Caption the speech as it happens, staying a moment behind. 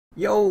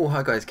Yo,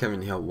 hi guys,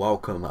 Kevin here,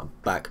 welcome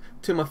back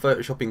to my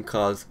photoshopping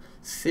cars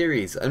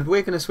series, and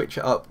we're going to switch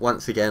it up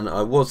once again.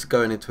 I was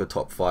going into a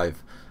top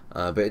 5,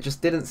 but it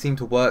just didn't seem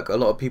to work. A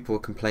lot of people were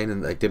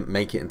complaining that they didn't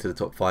make it into the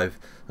top 5,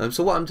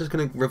 so what I'm just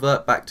going to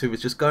revert back to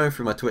is just going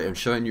through my Twitter and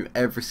showing you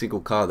every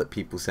single car that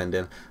people send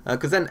in,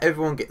 because then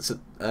everyone gets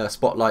a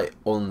spotlight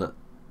on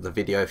the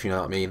video, if you know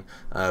what I mean,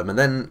 and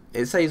then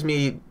it saves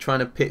me trying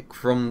to pick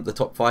from the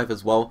top 5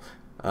 as well.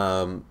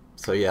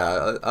 So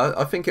yeah,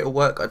 I think it'll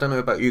work. I don't know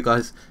about you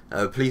guys.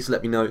 Please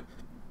let me know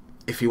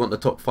if you want the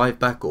top 5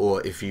 back,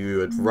 or if you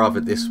would rather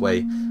this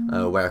way,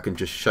 where I can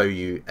just show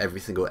you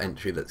every single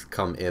entry that's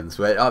come in.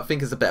 So I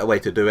think it's a better way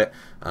to do it.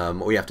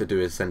 All you have to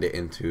do is send it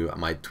into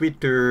my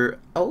Twitter.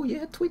 Oh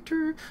yeah,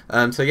 Twitter.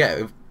 So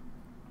yeah,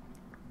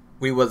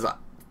 we was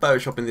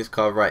photoshopping this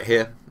car right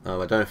here. I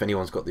don't know if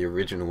anyone's got the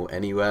original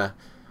anywhere.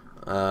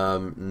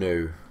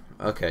 No.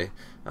 Okay.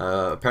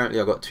 Apparently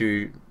I got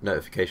 2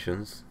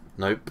 notifications.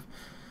 Nope.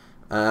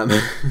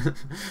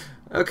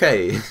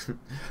 Okay,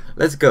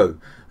 let's go.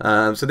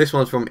 So this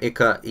one's from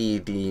Ika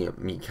Ed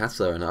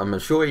Mikasa, and I'm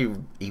sure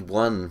he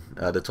won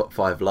the top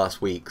 5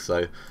 last week,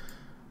 so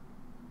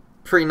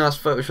pretty nice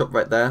Photoshop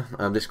right there.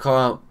 This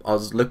car, I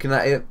was looking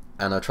at it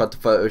and I tried to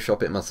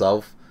Photoshop it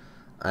myself,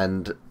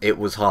 and it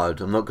was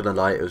hard. I'm not gonna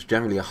lie, it was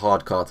generally a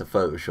hard car to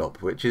Photoshop,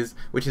 which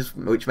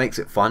makes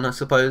it fun, I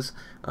suppose,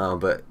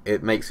 but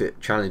it makes it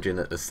challenging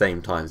at the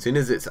same time. As soon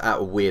as it's at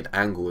a weird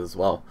angle as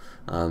well,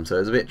 so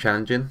it's a bit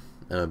challenging.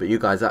 But you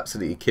guys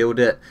absolutely killed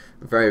it.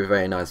 Very,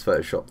 very nice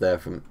Photoshop there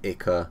from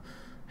Ika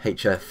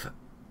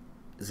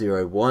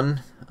HF01.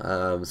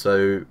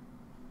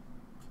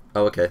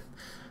 Okay.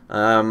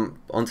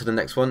 On to the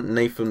next one,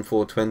 Nathan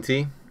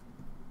 420.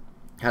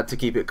 Had to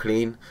keep it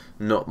clean,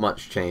 not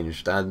much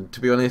changed. And to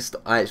be honest,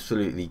 I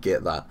absolutely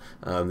get that.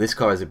 This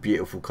car is a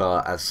beautiful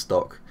car as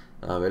stock.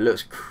 It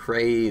looks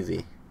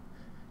crazy.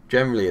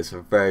 Generally, it's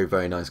a very,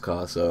 very nice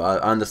car, so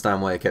I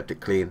understand why I kept it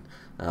clean.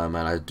 And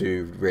I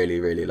do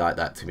really like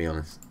that, to be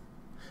honest.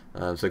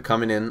 So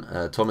coming in,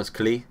 Thomas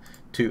Klee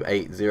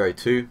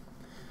 2802.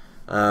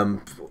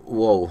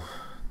 Whoa.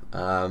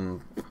 The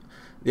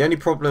only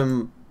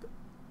problem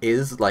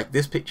is, like,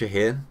 this picture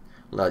here,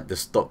 like the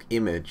stock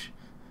image,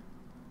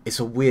 it's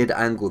a weird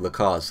angle, the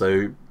car,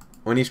 so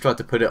when he's tried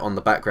to put it on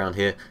the background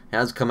here, it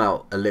has come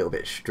out a little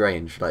bit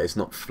strange. Like, it's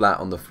not flat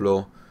on the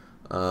floor.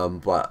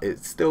 But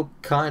it still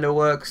kind of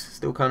works.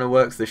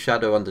 The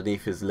shadow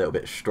underneath is a little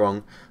bit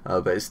strong,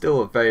 but it's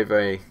still a very,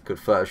 very good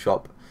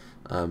Photoshop.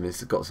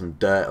 It's got some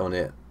dirt on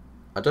it.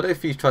 I don't know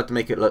if he's tried to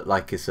make it look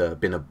like it's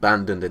been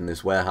abandoned in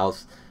this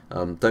warehouse.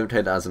 Don't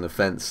take that as an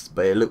offense,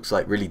 but it looks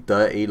like really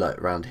dirty, like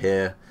around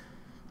here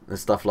and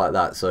stuff like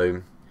that.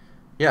 So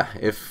yeah,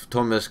 if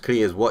Thomas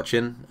Klee is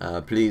watching,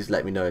 please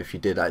let me know if you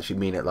did actually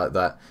mean it like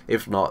that.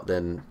 If not,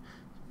 then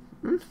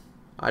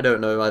I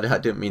don't know, I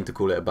didn't mean to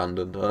call it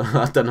abandoned.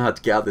 I don't know how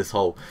to get out of this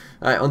hole.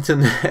 Alright, on to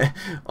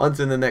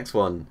the next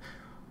one.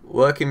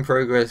 Work in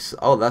progress.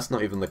 Oh, that's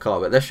not even the car,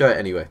 but let's show it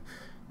anyway.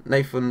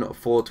 Nathan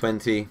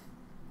 420.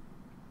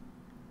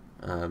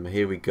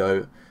 Here we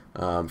go.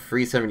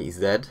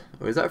 370Z.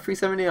 Or is that a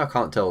 370? I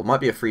can't tell. It might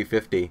be a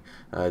 350,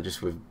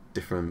 just with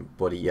different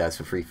body. Yeah, it's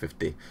a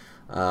 350.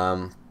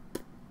 That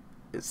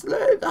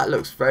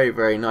looks very,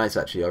 very nice,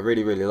 actually. I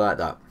really like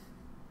that.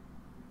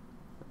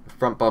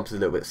 Front bump's a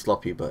little bit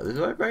sloppy, but there's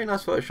a very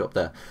nice Photoshop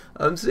there.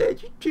 So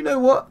do you know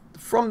what?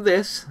 From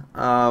this,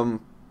 no.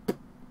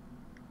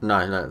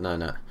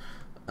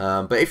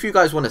 But if you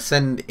guys want to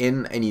send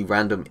in any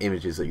random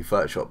images that you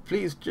Photoshop,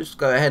 please just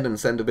go ahead and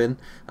send them in.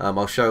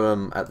 I'll show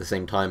them at the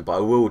same time, but I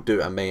will do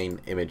a main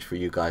image for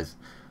you guys.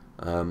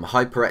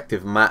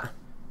 Hyperactive Matt,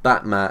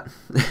 Batmat,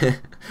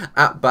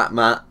 at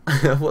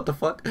Batmat. What the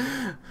fuck?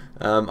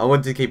 I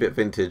wanted to keep it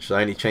vintage, so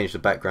I only changed the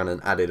background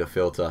and added a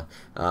filter.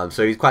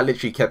 So he's quite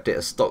literally kept it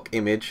a stock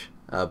image,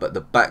 but the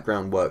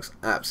background works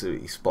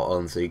absolutely spot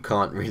on, so you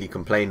can't really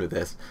complain with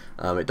this.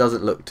 It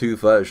doesn't look too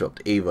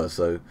photoshopped either,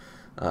 so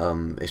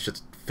it's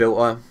just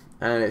filter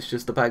and it's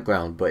just the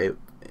background, but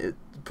it's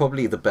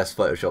probably the best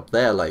Photoshop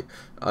there. Like,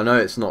 I know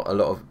it's not a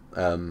lot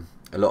of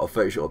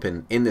Photoshop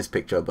in this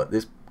picture, but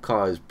this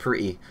car is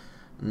pretty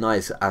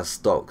nice as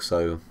stock,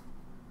 so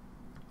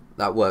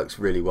that works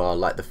really well. I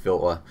like the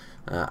filter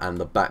and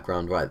the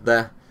background right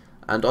there.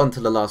 And on to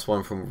the last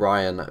one from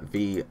Ryan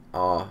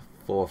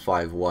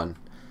VR451.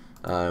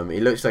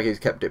 It looks like he's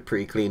kept it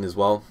pretty clean as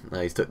well.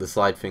 He's took the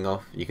side thing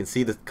off. You can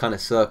see the kind of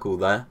circle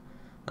there,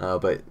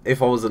 but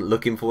if I wasn't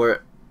looking for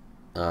it,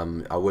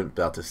 I wouldn't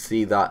be able to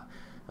see that.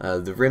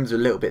 The rims are a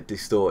little bit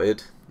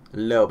distorted,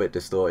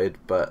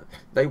 but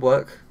they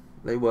work.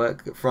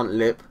 Front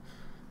lip.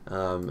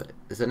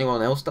 Has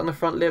anyone else done a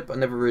front lip? I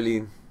never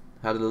really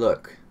had a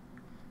look.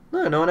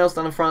 No one else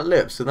done a front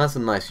lip, so that's a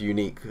nice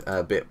unique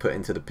bit put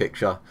into the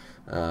picture.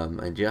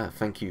 And yeah,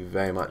 thank you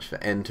very much for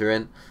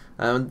entering.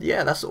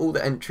 Yeah, that's all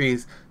the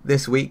entries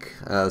this week.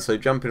 So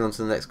jumping on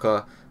to the next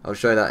car, I'll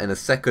show that in a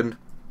second.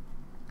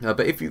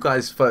 But if you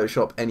guys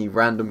Photoshop any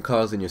random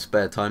cars in your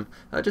spare time,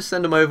 just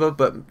send them over,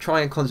 but try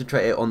and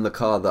concentrate it on the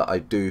car that I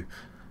do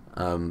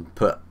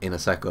put in a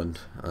second.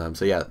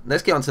 So yeah,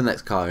 let's get on to the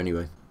next car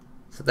anyway.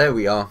 So there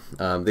we are.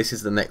 This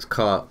is the next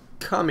car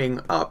coming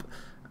up,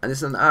 and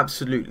it's an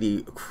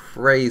absolutely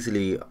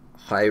crazily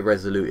high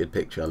resoluted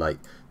picture. Like,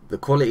 the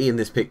quality in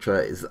this picture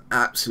is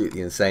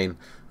absolutely insane.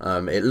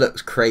 It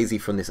looks crazy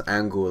from this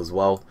angle as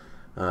well.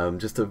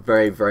 Just a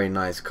very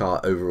nice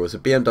car overall. It's a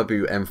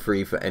BMW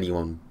M3 for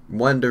anyone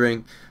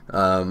wondering,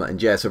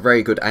 and yeah, it's a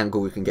very good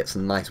angle. We can get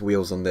some nice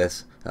wheels on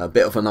this, a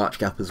bit of an arch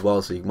gap as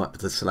well, so you might have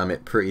to slam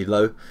it pretty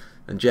low.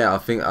 And yeah, I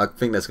think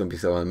there's going to be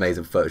some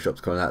amazing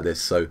photoshops coming out of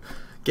this, so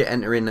get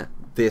entering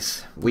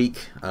this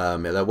week.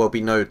 There will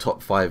be no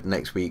top 5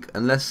 next week,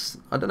 unless,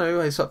 I don't know,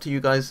 it's up to you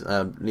guys.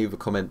 Leave a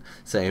comment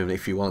saying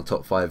if you want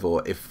top 5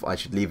 or if I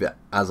should leave it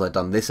as I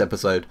done this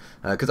episode,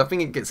 because I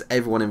think it gets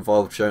everyone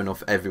involved, showing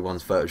off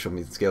everyone's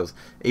photoshopping skills.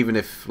 Even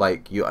if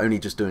like you're only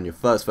just doing your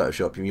first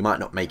Photoshop, you might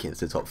not make it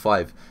into the top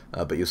 5,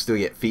 but you'll still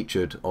get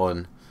featured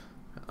on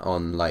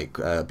like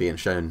being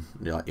shown,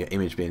 like your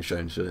image being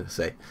shown, should I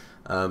say.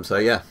 So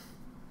yeah,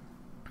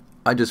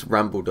 I just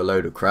rambled a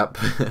load of crap.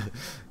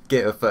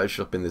 Get a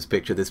Photoshop in this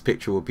picture. This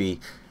picture will be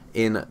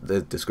in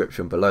the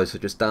description below, so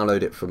just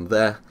download it from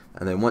there,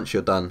 and then once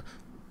you're done,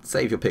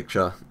 save your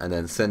picture and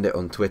then send it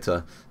on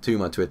Twitter to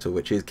my Twitter,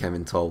 which is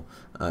kevintoll.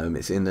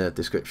 It's in the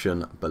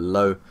description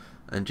below,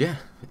 and yeah,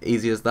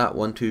 easy as that.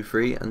 1 2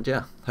 3. And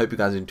yeah, hope you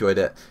guys enjoyed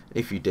it.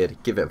 If you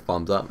did, give it a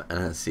thumbs up, and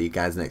I'll see you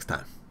guys next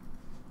time.